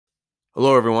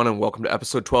Hello, everyone, and welcome to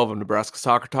episode 12 of Nebraska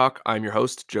Soccer Talk. I'm your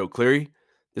host, Joe Cleary.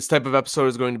 This type of episode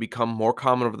is going to become more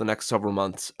common over the next several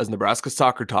months, as Nebraska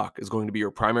Soccer Talk is going to be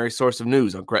your primary source of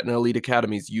news on Gretna Elite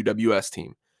Academy's UWS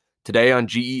team. Today on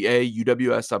GEA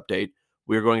UWS Update,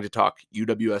 we are going to talk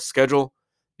UWS schedule,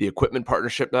 the equipment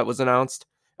partnership that was announced,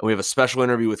 and we have a special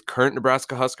interview with current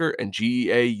Nebraska Husker and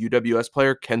GEA UWS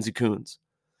player Kenzie Coons.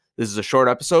 This is a short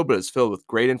episode, but it's filled with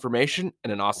great information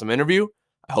and an awesome interview.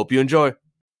 I hope you enjoy.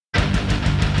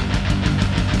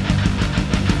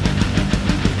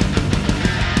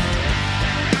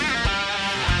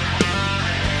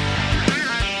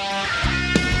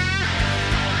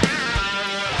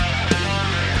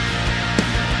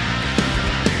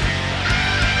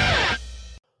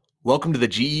 Welcome to the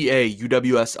GEA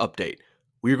UWS Update.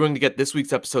 We are going to get this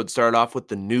week's episode started off with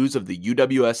the news of the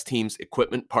UWS team's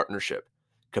equipment partnership.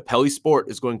 Capelli Sport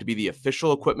is going to be the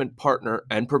official equipment partner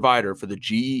and provider for the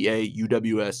GEA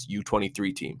UWS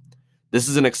U23 team. This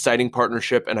is an exciting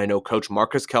partnership, and I know Coach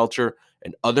Marcus Kelcher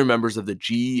and other members of the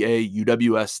GEA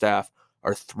UWS staff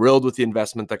are thrilled with the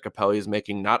investment that Capelli is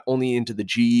making not only into the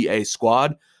GEA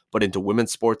squad, but into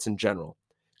women's sports in general.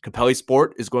 Capelli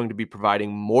Sport is going to be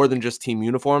providing more than just team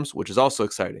uniforms, which is also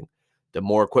exciting. The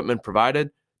more equipment provided,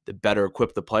 the better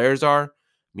equipped the players are,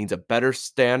 means a better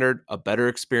standard, a better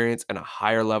experience, and a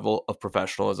higher level of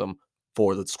professionalism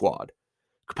for the squad.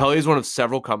 Capelli is one of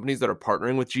several companies that are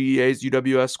partnering with GEA's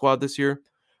UWS squad this year.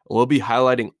 We'll be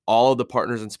highlighting all of the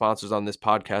partners and sponsors on this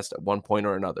podcast at one point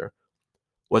or another.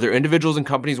 Whether individuals and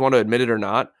companies want to admit it or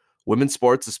not, women's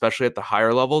sports, especially at the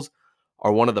higher levels,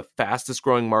 are one of the fastest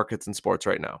growing markets in sports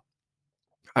right now.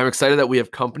 I'm excited that we have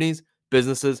companies,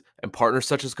 businesses, and partners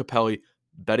such as Capelli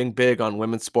betting big on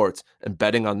women's sports and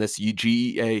betting on this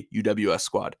GEA UWS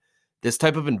squad. This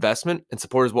type of investment and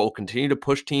support is what will continue to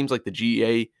push teams like the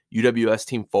GEA UWS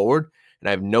team forward, and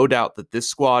I have no doubt that this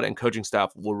squad and coaching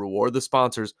staff will reward the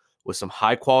sponsors with some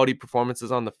high-quality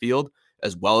performances on the field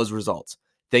as well as results.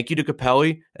 Thank you to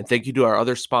Capelli, and thank you to our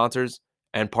other sponsors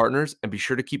and partners, and be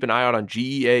sure to keep an eye out on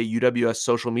GEA UWS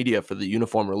social media for the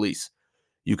uniform release.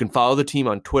 You can follow the team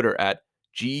on Twitter at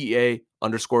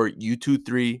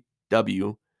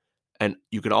GEA_U23W, and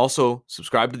you can also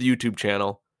subscribe to the YouTube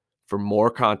channel for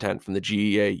more content from the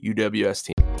GEA UWS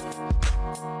team.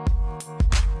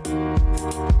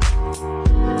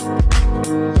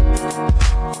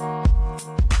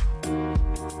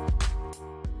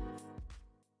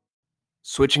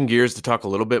 Switching gears to talk a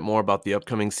little bit more about the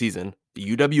upcoming season,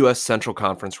 the UWS Central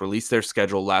Conference released their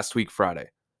schedule last week Friday.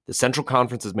 The Central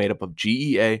Conference is made up of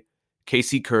GEA,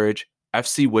 KC Courage,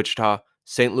 FC Wichita,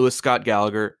 St. Louis Scott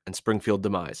Gallagher, and Springfield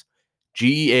Demise.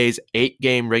 GEA's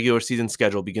 8-game regular season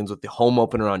schedule begins with the home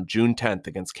opener on June 10th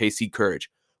against KC Courage,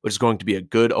 which is going to be a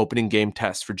good opening game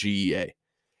test for GEA.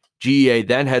 GEA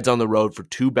then heads on the road for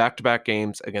 2 back-to-back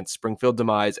games against Springfield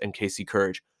Demise and KC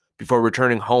Courage before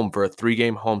returning home for a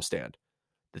 3-game homestand.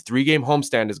 The 3-game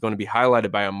homestand is going to be highlighted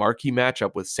by a marquee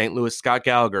matchup with St. Louis Scott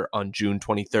Gallagher on June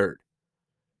 23rd.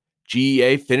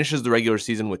 GEA finishes the regular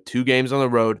season with 2 games on the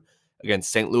road against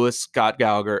St. Louis Scott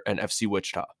Gallagher and FC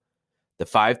Wichita. The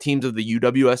 5 teams of the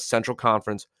UWS Central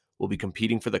Conference will be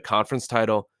competing for the conference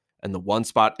title and the 1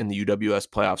 spot in the UWS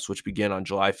playoffs, which begin on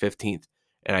July 15th.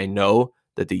 And I know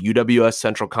that the UWS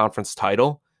Central Conference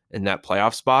title and that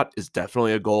playoff spot is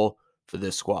definitely a goal for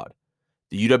this squad.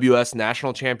 The UWS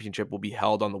National Championship will be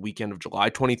held on the weekend of July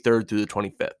 23rd through the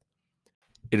 25th.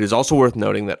 It is also worth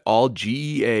noting that all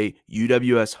GEA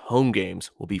UWS home games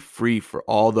will be free for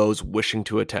all those wishing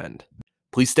to attend.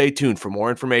 Please stay tuned for more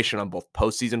information on both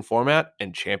postseason format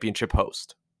and championship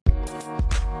host.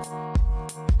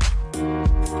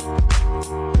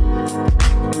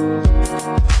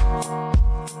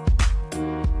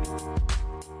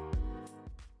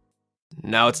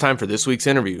 Now it's time for this week's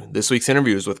interview. This week's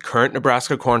interview is with current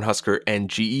Nebraska Cornhusker and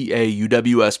GEA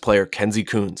UWS player Kenzie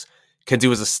Coons. Kenzie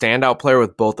was a standout player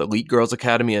with both Elite Girls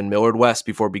Academy and Millard West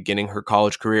before beginning her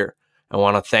college career. I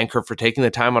want to thank her for taking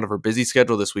the time out of her busy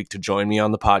schedule this week to join me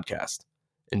on the podcast.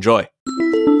 Enjoy.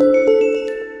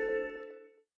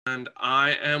 And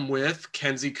I am with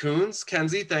Kenzie Coons.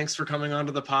 Kenzie, thanks for coming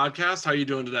onto the podcast. How are you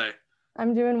doing today?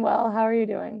 I'm doing well. How are you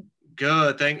doing?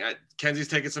 Good. Kenzie's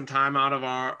taking some time out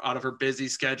of her busy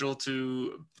schedule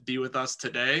to be with us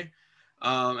today.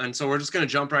 And so we're just going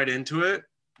to jump right into it.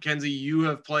 Kenzie, you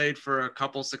have played for a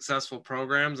couple successful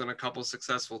programs and a couple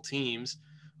successful teams.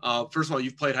 First of all,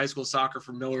 you've played high school soccer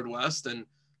for Millard West, and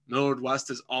Millard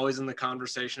West is always in the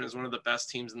conversation as one of the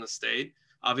best teams in the state.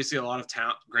 Obviously, a lot of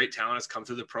great talent has come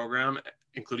through the program,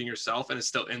 including yourself, and is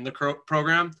still in the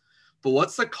program. But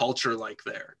what's the culture like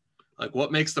there? Like,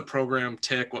 what makes the program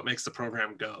tick? What makes the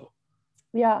program go?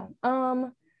 Yeah.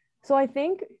 So I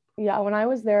think, yeah, when I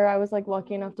was there, I was like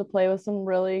lucky enough to play with some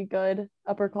really good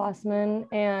upperclassmen.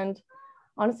 And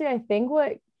honestly, I think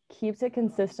what keeps it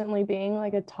consistently being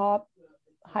like a top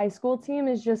high school team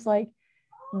is just like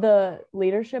the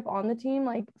leadership on the team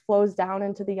like flows down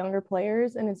into the younger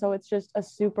players. And so it's just a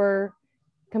super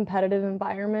competitive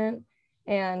environment.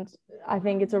 And I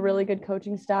think it's a really good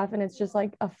coaching staff and it's just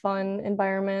like a fun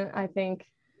environment. I think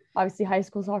obviously high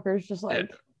school soccer is just Yeah.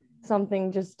 like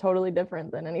something just totally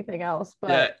different than anything else. Yeah.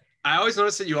 But I always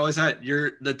noticed that you always had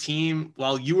the team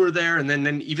while you were there, and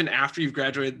then even after you've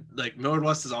graduated, like Millard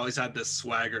West has always had this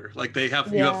swagger. Like you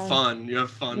have yeah, fun. You have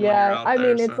fun when you're yeah. out I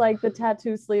there. mean, it's So like the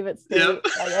tattoo sleeve at yep.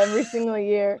 state, like every single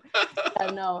year.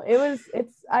 Yeah, no,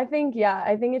 I think, yeah,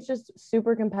 I think it's just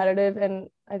super competitive. And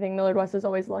I think Millard West is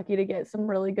always lucky to get some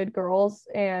really good girls.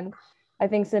 And I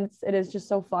think since it is just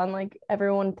so fun, like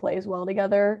everyone plays well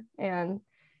together. And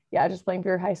yeah, just playing for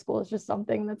your high school is just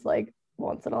something that's like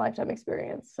once in a lifetime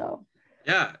experience. So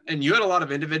Yeah, and you had a lot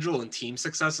of individual and team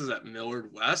successes at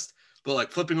Millard West, but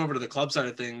like flipping over to the club side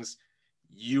of things,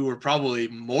 you were probably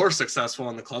more successful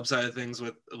on the club side of things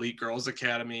with Elite Girls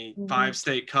Academy, 5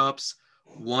 state cups,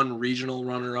 1 regional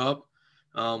runner-up.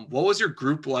 What was your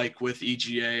group like with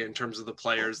EGA in terms of the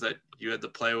players that you had to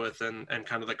play with and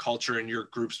kind of the culture in your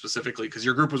group specifically? Because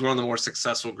your group was one of the more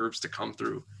successful groups to come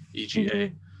through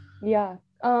EGA. Yeah.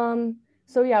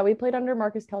 So yeah, we played under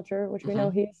Marcus Kelcher, which we know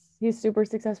he's super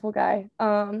successful guy.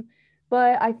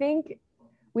 But I think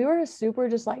we were a super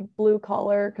just like blue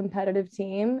collar competitive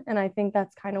team. And I think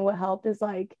that's kind of what helped is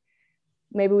like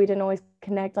maybe we didn't always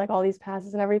connect like all these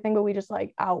passes and everything, but we just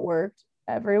like outworked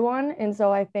everyone. And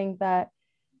so I think that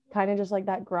kind of just like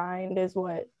that grind is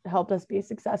what helped us be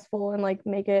successful and like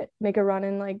make a run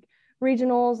in like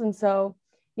regionals. And so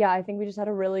yeah, I think we just had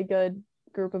a really good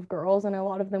group of girls and a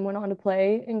lot of them went on to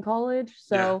play in college.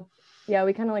 So yeah,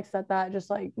 we kind of like set that, just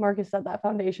like Marcus set that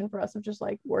foundation for us of just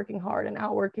like working hard and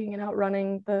outworking and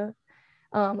outrunning the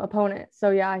opponent. So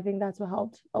yeah, I think that's what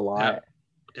helped a lot.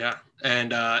 Yeah.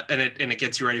 And it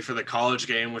gets you ready for the college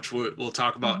game, which we'll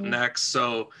talk about next.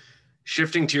 So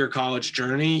shifting to your college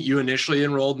journey, you initially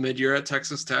enrolled mid-year at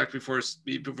Texas Tech before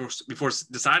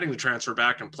deciding to transfer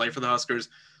back and play for the Huskers.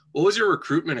 What was your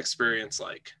recruitment experience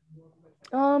like?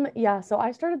 Yeah, so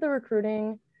I started the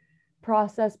recruiting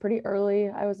process pretty early.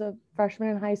 I was a freshman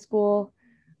in high school.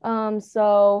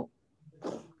 So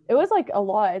it was like a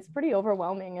lot. It's pretty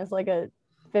overwhelming as like a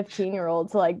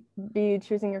 15-year-old to like be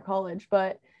choosing your college.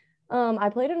 But I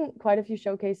played in quite a few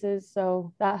showcases,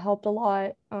 so that helped a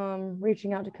lot.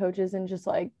 Reaching out to coaches and just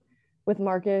like with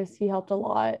Marcus, he helped a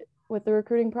lot with the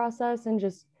recruiting process and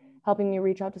just helping me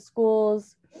reach out to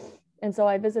schools. And so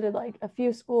I visited like a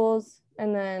few schools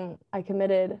and then I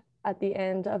committed at the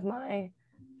end of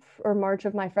March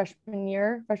of my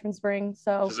freshman spring.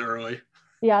 So Which is early.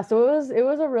 yeah, so it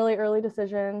was a really early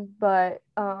decision, but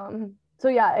so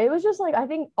yeah, it was just like I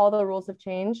think all the rules have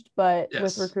changed, but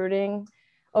with recruiting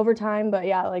over time, but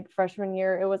yeah, like freshman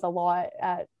year, it was a lot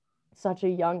at such a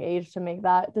young age to make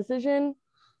that decision.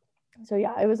 So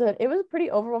yeah, it was a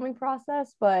pretty overwhelming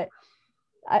process, but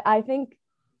I think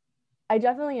I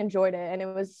definitely enjoyed it and it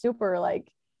was super like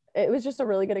it was just a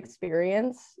really good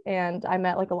experience and I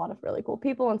met like a lot of really cool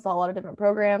people and saw a lot of different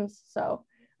programs. So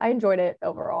I enjoyed it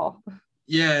overall.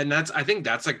 Yeah, and I think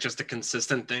that's like just a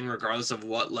consistent thing, regardless of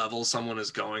what level someone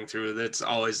is going through. That's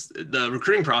always the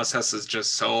recruiting process is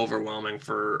just so overwhelming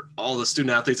for all the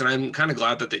student athletes. And I'm kind of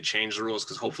glad that they changed the rules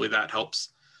because hopefully that helps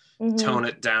tone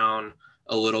it down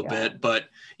a little bit. But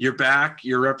you're back,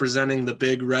 you're representing the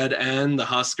Big Red N, the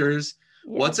Huskers.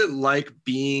 Yeah. What's it like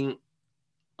being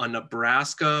a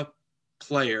Nebraska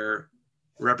player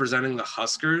representing the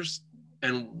Huskers?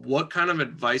 And what kind of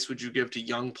advice would you give to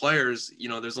young players? You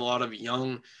know, there's a lot of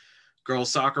young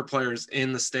girls soccer players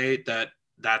in the state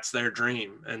that's their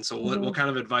dream. And so what kind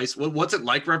of advice, what's it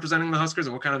like representing the Huskers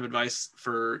and what kind of advice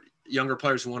for younger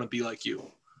players who want to be like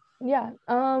you? Yeah,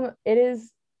 it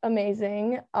is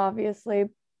amazing. Obviously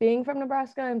being from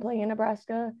Nebraska and playing in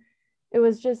Nebraska, it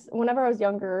was just whenever I was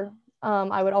younger,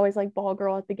 I would always like ball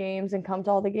girl at the games and come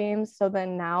to all the games. So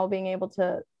then now being able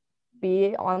to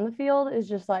be on the field is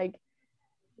just like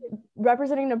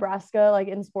representing Nebraska like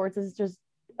in sports is just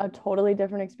a totally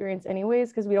different experience anyways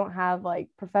because we don't have like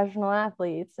professional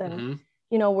athletes and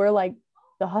you know we're like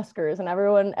the Huskers and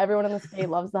everyone in the state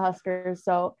loves the Huskers,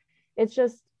 so it's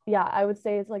just yeah, I would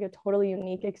say it's like a totally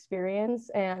unique experience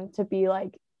and to be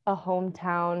like a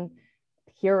hometown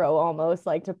hero almost,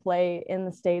 like to play in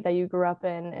the state that you grew up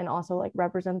in and also like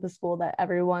represent the school that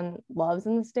everyone loves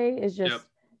in the state is just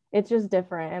it's just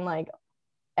different and like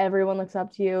everyone looks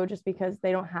up to you just because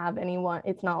they don't have anyone.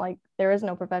 It's not like there is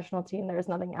no professional team. There's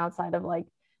nothing outside of like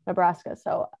Nebraska.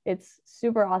 So it's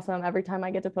super awesome. Every time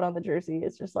I get to put on the jersey,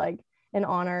 it's just like an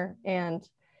honor. And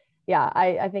yeah,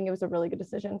 I think it was a really good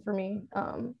decision for me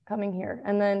coming here.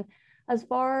 And then as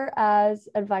far as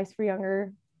advice for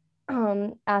younger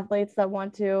athletes that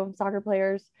want to, soccer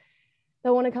players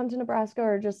that want to come to Nebraska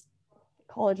or just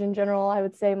college in general, I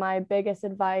would say my biggest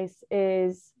advice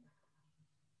is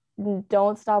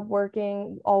don't stop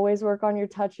working, always work on your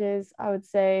touches. I would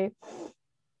say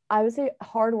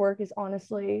hard work is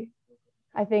honestly,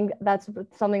 I think that's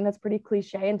something that's pretty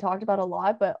cliche and talked about a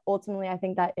lot, but ultimately I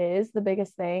think that is the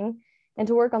biggest thing. And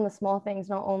to work on the small things,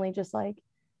 not only just like,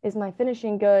 is my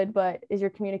finishing good, but is your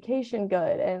communication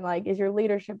good? And like, is your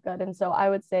leadership good? And so I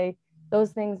would say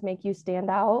those things make you stand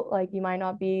out. Like you might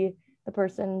not be the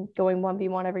person going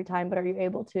 1v1 every time, but are you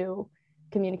able to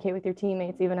communicate with your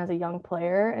teammates even as a young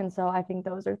player? And so I think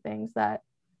those are things that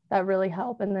really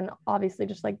help. And then obviously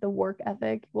just like the work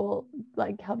ethic will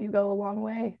like help you go a long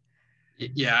way.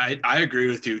 Yeah, I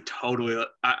agree with you totally.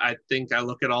 I think I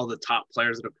look at all the top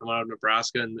players that have come out of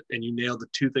Nebraska, and you nailed the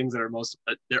two things that are most,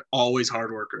 they're always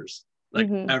hard workers.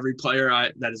 Like every player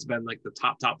that has been like the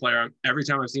top player, every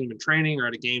time I've seen him in training or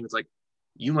at a game, it's like,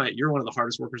 you're one of the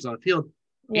hardest workers on the field.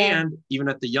 Yeah. And even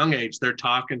at the young age, they're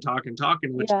talking,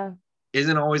 which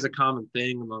isn't always a common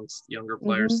thing amongst younger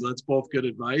players. So that's both good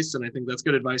advice. And I think that's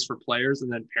good advice for players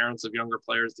and then parents of younger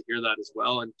players to hear that as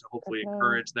well and to hopefully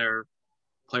encourage their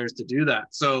players to do that.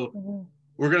 So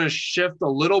we're going to shift a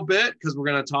little bit because we're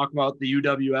going to talk about the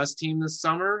UWS team this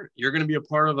summer. You're going to be a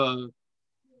part of a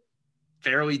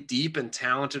fairly deep and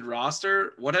talented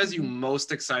roster. What has you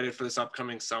most excited for this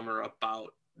upcoming summer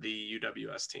about the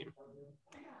UWS team?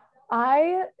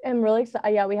 I am really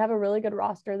excited. Yeah, we have a really good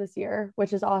roster this year,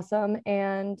 which is awesome.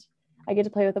 And I get to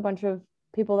play with a bunch of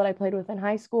people that I played with in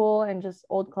high school and just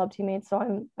old club teammates.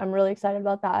 So I'm really excited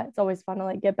about that. It's always fun to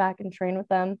like get back and train with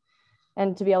them.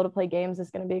 And to be able to play games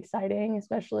is going to be exciting,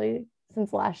 especially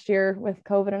since last year with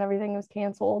COVID and everything was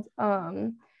canceled.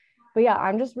 But yeah,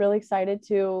 I'm just really excited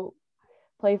to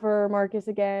play for Marcus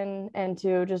again and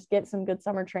to just get some good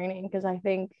summer training because I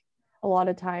think a lot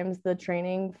of times the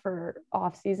training for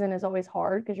off season is always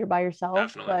hard because you're by yourself.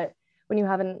 Definitely. But when you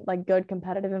have a like good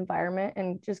competitive environment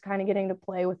and just kind of getting to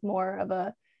play with more of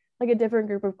a different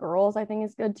group of girls, I think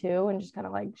is good too, and just kind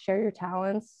of like share your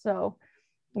talents. So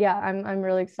yeah, I'm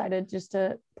really excited just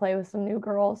to play with some new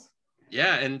girls.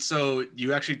 Yeah, and so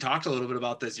you actually talked a little bit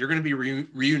about this. You're going to be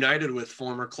reunited with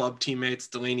former club teammates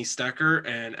Delaney Stecker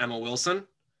and Emma Wilson.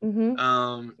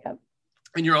 Yep.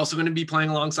 And you're also going to be playing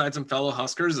alongside some fellow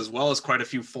Huskers as well as quite a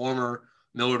few former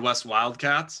Millard West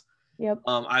Wildcats. Yep.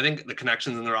 I think the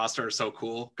connections in the roster are so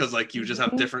cool because like you just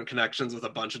have different connections with a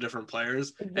bunch of different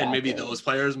players, and maybe those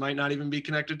players might not even be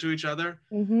connected to each other.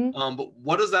 But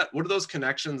what are those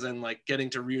connections and like getting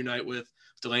to reunite with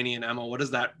Delaney and Emma? What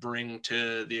does that bring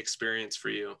to the experience for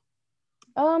you?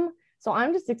 So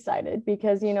I'm just excited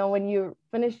because when you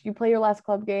play your last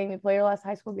club game, you play your last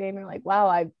high school game, you're like, wow,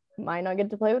 I might not get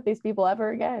to play with these people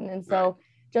ever again. And so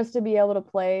just to be able to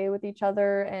play with each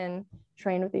other and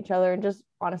train with each other and just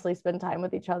honestly spend time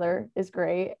with each other is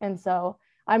great. And so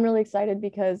I'm really excited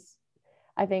because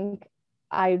I think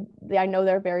I know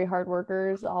they're very hard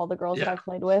workers. All the girls that I've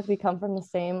played with, we come from the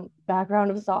same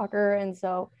background of soccer. And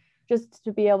so just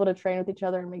to be able to train with each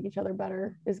other and make each other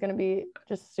better is going to be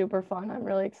just super fun. I'm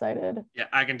really excited. Yeah,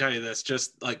 I can tell you this,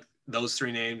 just like those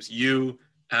three names, you,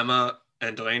 Emma,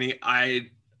 and Delaney, I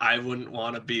wouldn't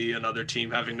want to be another team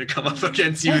having to come up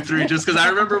against you three just because I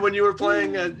remember when you were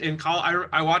playing in college.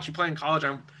 I watched you play in college.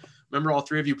 I remember all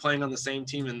three of you playing on the same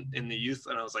team in the youth,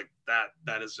 and I was like,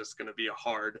 that is just going to be a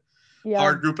hard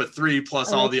group of three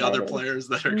plus all the other players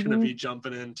that are going to be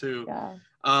jumping in too.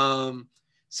 Yeah.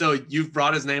 So you've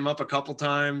brought his name up a couple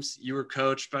times. You were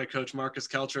coached by Coach Marcus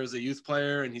Kelcher as a youth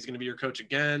player, and he's going to be your coach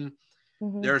again.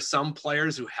 There are some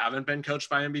players who haven't been coached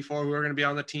by him before who are going to be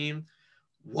on the team.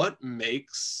 What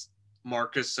makes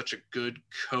Marcus such a good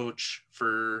coach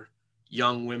for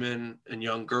young women and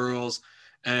young girls?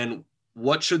 And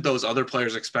what should those other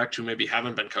players expect who maybe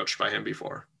haven't been coached by him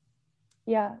before?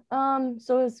 Yeah.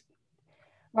 Marcus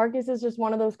is just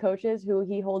one of those coaches who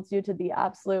he holds you to the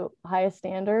absolute highest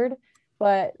standard,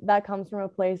 but that comes from a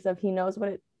place of he knows what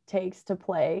it takes to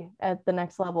play at the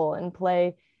next level and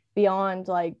play beyond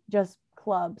like just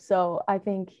club. So I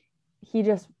think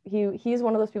he's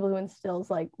one of those people who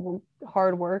instills like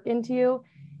hard work into you.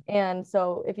 And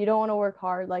so if you don't want to work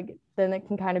hard, like then it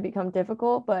can kind of become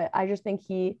difficult. But I just think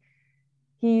he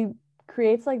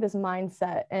creates like this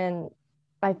mindset. And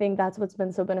I think that's what's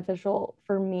been so beneficial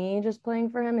for me just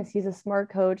playing for him is he's a smart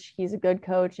coach. He's a good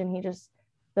coach. And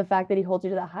the fact that he holds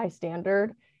you to that high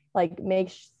standard, like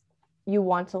makes you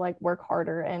want to like work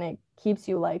harder, and it keeps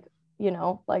you like, you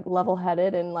know, like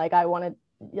level-headed, and like I want to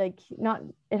like not,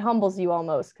 it humbles you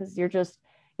almost, because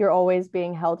you're always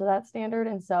being held to that standard.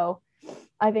 And so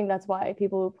I think that's why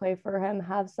people who play for him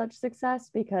have such success,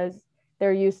 because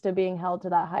they're used to being held to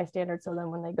that high standard. So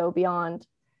then when they go beyond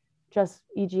just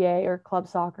EGA or club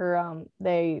soccer,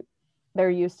 they're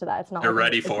used to that. It's not they're like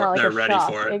ready it's for not it. like They're a ready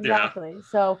shock. for it. Exactly. Yeah.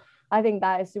 So I think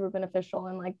that is super beneficial.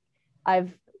 And like I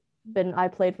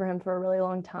played for him for a really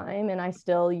long time, and I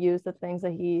still use the things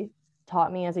that he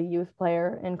taught me as a youth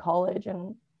player in college.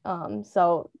 And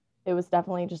so it was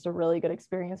definitely just a really good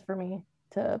experience for me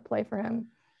to play for him.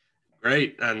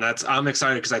 Great. And I'm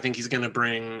excited because I think he's going to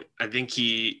bring, I think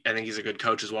he's a good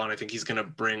coach as well. And I think he's going to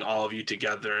bring all of you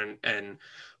together and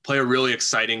play a really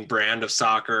exciting brand of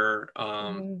soccer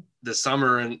this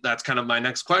summer. And that's kind of my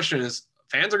next question is,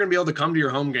 fans are going to be able to come to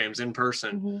your home games in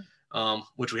person,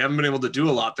 which we haven't been able to do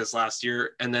a lot this last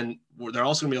year. And then they're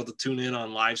also gonna be able to tune in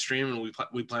on live stream. And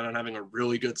we plan on having a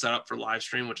really good setup for live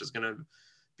stream, which is going to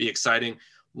be exciting.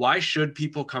 Why should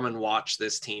people come and watch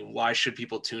this team? Why should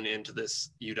people tune into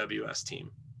this UWS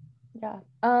team? Yeah.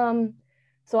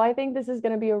 So I think this is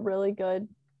going to be a really good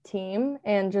team,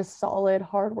 and just solid,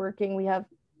 hardworking. We have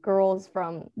girls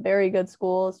from very good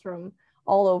schools from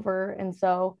all over. And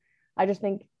so I just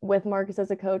think with Marcus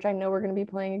as a coach, I know we're going to be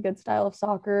playing a good style of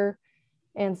soccer.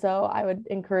 And so I would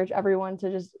encourage everyone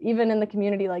to just, even in the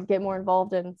community, like get more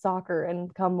involved in soccer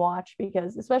and come watch,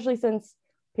 because especially since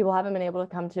people haven't been able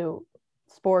to come to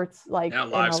sports like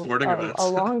live sporting events a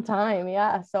long time.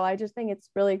 Yeah. So I just think it's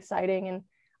really exciting. And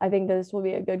I think this will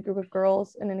be a good group of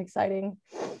girls and an exciting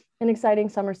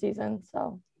summer season.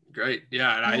 So great.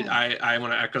 Yeah. And I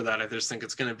want to echo that. I just think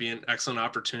it's going to be an excellent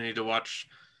opportunity to watch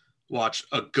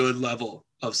a good level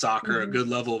of soccer, a good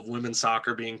level of women's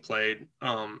soccer being played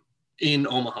in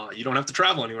Omaha. You don't have to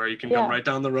travel anywhere. You can come right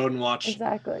down the road and watch.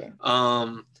 Exactly.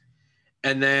 And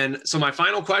then, so my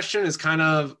final question is kind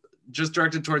of just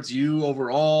directed towards you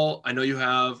overall. I know you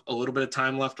have a little bit of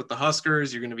time left with the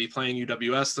Huskers. You're going to be playing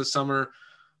UWS this summer.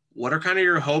 What are kind of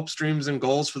your hopes, dreams, and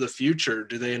goals for the future?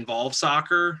 Do they involve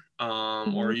soccer? Or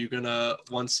are you gonna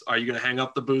hang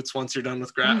up the boots once you're done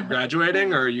with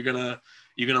graduating, or are you gonna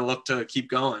look to keep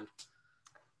going?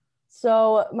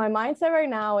 So my mindset right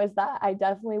now is that I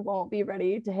definitely won't be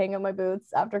ready to hang up my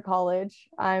boots after college.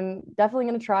 I'm definitely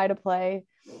going to try to play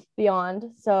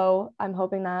beyond. So I'm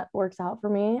hoping that works out for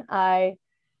me. I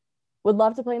would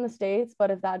love to play in the States, but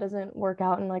if that doesn't work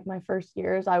out in like my first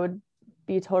years, I would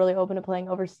be totally open to playing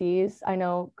overseas. I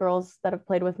know girls that have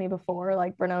played with me before,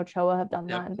 like Breno Ochoa, have done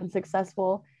that and been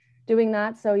successful doing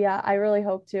that. So yeah, I really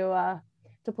hope to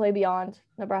play beyond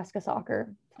Nebraska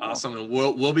soccer. Awesome. And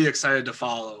we'll be excited to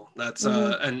follow. That's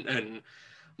and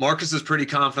Marcus is pretty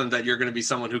confident that you're going to be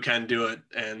someone who can do it.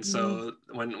 And so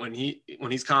when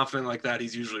he's confident like that,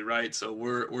 he's usually right. So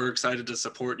we're excited to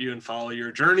support you and follow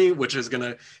your journey, which is going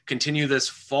to continue this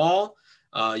fall.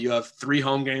 You have 3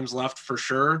 home games left for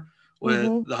sure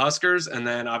with the Huskers. And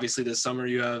then obviously this summer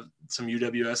you have some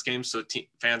UWS games. So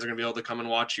fans are going to be able to come and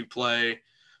watch you play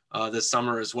this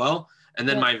summer as well. And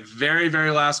then my very,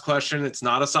 very last question, it's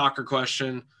not a soccer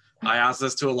question. I ask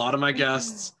this to a lot of my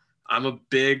guests. I'm a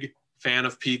big fan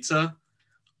of pizza.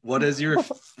 First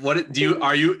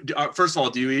of all,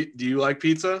 do you like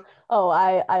pizza? Oh,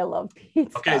 I love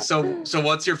pizza. Okay. So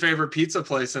what's your favorite pizza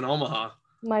place in Omaha?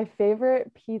 My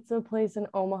favorite pizza place in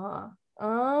Omaha.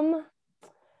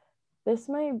 This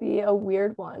might be a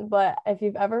weird one, but if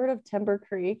you've ever heard of Timber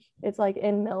Creek, it's like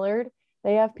in Millard.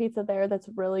 They have pizza there that's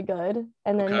really good.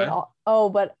 And then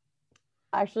but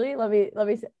actually, let me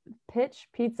say, Pitch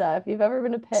Pizza. If you've ever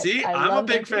been to Pitch. See, I'm a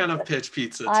big fan of Pitch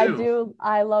Pizza too.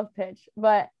 I love Pitch.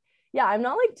 But yeah, I'm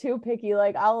not like too picky.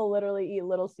 Like I'll literally eat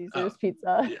Little Caesars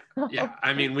pizza. Yeah.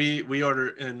 I mean, we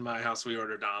order in my house, we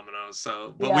order Domino's.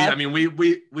 So, but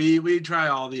we try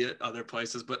all the other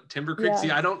places, but Timber Creek, see,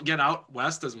 I don't get out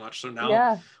west as much. So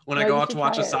now when I go out to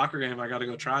watch a soccer game, I got to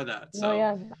go try that.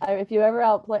 So if you ever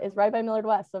it's right by Millard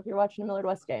West. So if you're watching a Millard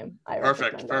West game,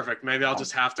 perfect. Maybe I'll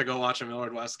just have to go watch a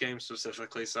Millard West game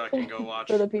specifically so I can go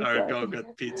watch or go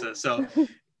get pizza. So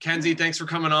Kenzie, thanks for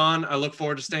coming on. I look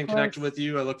forward to staying connected with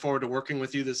you. I look forward to working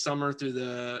with you this summer through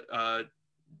the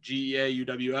GEA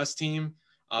UWS team.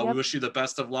 We wish you the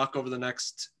best of luck over the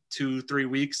next 2-3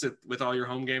 weeks with all your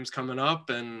home games coming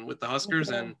up and with the Huskers.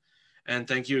 And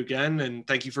thank you again. And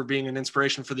thank you for being an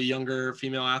inspiration for the younger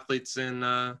female athletes in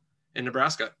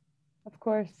Nebraska. Of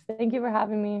course. Thank you for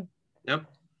having me. Yep.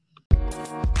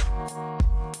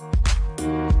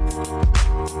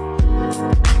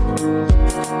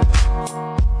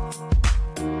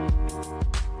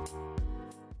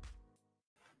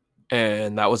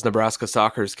 And that was Nebraska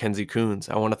Soccer's Kenzie Coons.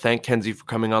 I want to thank Kenzie for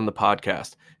coming on the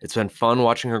podcast. It's been fun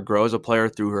watching her grow as a player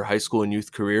through her high school and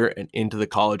youth career and into the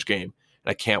college game.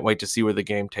 And I can't wait to see where the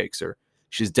game takes her.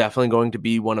 She's definitely going to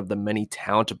be one of the many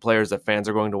talented players that fans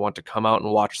are going to want to come out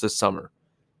and watch this summer.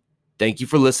 Thank you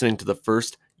for listening to the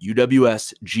first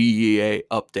UWS GEA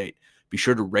update. Be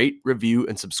sure to rate, review,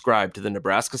 and subscribe to the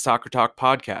Nebraska Soccer Talk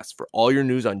podcast for all your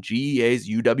news on GEA's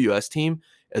UWS team,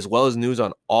 as well as news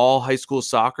on all high school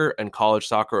soccer and college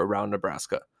soccer around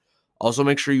Nebraska. Also,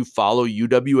 make sure you follow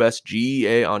UWS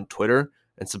GEA on Twitter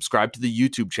and subscribe to the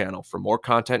YouTube channel for more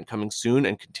content coming soon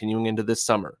and continuing into this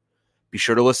summer. Be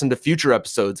sure to listen to future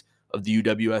episodes of the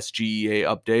UWS GEA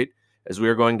update, as we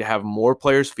are going to have more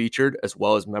players featured as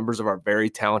well as members of our very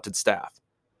talented staff.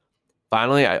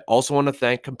 Finally, I also want to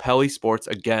thank Capelli Sports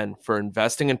again for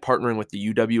investing and partnering with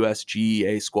the UWS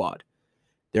GEA squad.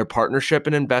 Their partnership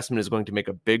and investment is going to make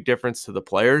a big difference to the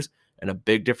players and a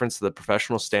big difference to the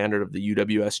professional standard of the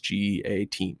UWS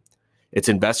GEA team. It's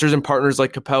investors and partners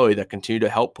like Capelli that continue to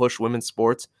help push women's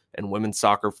sports and women's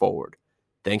soccer forward.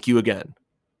 Thank you again.